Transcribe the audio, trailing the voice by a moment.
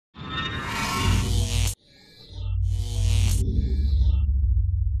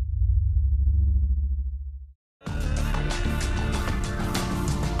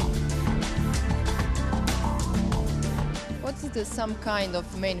some kind of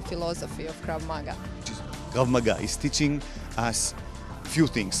main philosophy of Krav Maga? Krav Maga is teaching us few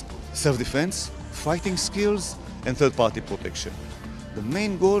things: self-defense, fighting skills, and third-party protection. The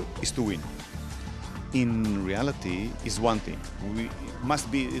main goal is to win. In reality, is one thing.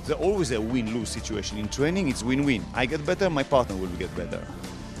 It's always a win-lose situation. In training, it's win-win. I get better, my partner will get better.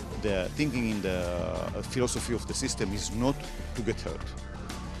 The thinking in the philosophy of the system is not to get hurt,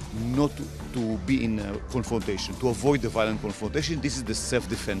 not to be in a confrontation, to avoid the violent confrontation. This is the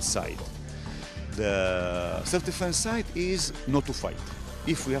self-defense side. The self-defense side is not to fight.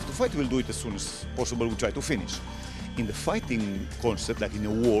 If we have to fight, we'll do it as soon as possible. We'll try to finish. In the fighting concept, like in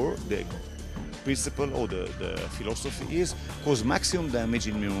a war, the principle or the philosophy is cause maximum damage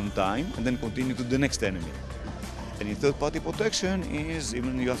in minimum time and then continue to the next enemy. And in third-party protection is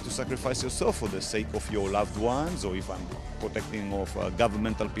even you have to sacrifice yourself for the sake of your loved ones, or if I'm protecting of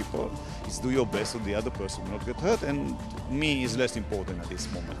governmental people, it's do your best so the other person will not get hurt, and me is less important at this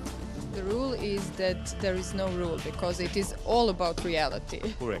moment. The rule is that there is no rule because it is all about reality.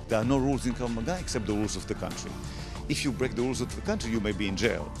 Correct. There are no rules in Krav Maga except the rules of the country. If you break the rules of the country, you may be in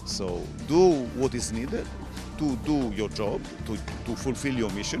jail. So do what is needed to do your job, to fulfill your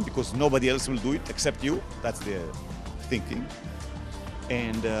mission, because nobody else will do it except you. That's the thinking.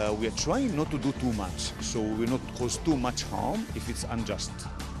 And we are trying not to do too much, so we will not cause too much harm if it's unjust.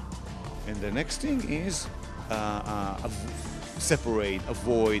 And the next thing is separate,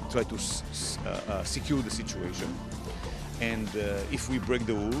 avoid, try to secure the situation. And if we break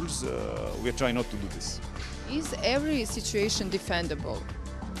the rules, we are trying not to do this. Is every situation defendable?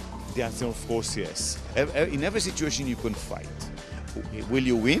 The answer, of course, yes. In every situation you can fight. Will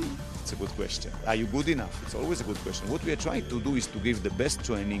you win? It's a good question. Are you good enough? It's always a good question. What we are trying to do is to give the best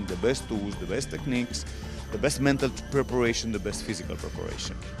training, the best tools, the best techniques, the best mental preparation, the best physical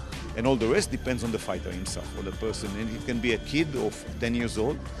preparation. And all the rest depends on the fighter himself or the person. And it can be a kid of 10 years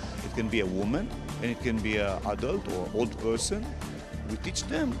old, it can be a woman, and it can be an adult or old person. We teach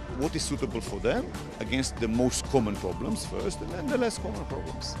them what is suitable for them against the most common problems first, and then the less common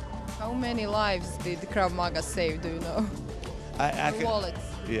problems. How many lives did Krav Maga save, do you know? Wallets.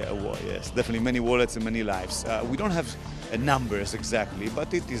 Yeah, yes, definitely many wallets and many lives. We don't have numbers exactly,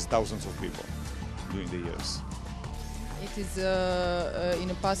 but it is thousands of people during the years. It is, in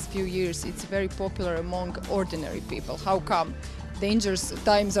the past few years, it's very popular among ordinary people. How come? Dangerous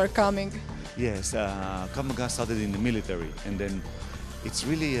times are coming. Yes, Krav Maga started in the military, and then it's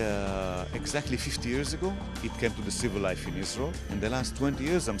really exactly 50 years ago it came to the civil life in Israel. In the last 20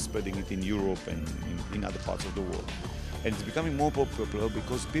 years I'm spreading it in Europe and in other parts of the world. And it's becoming more popular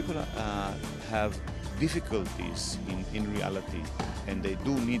because people have difficulties in reality, and they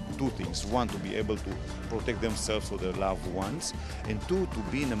do need two things. One, to be able to protect themselves or their loved ones, and two, to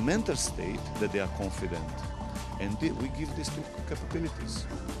be in a mental state that they are confident. And we give these two capabilities.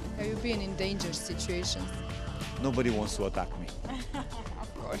 Have you been in dangerous situations? Nobody wants to attack me.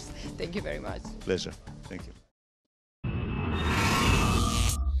 Of course. Thank you very much. Pleasure. Thank you.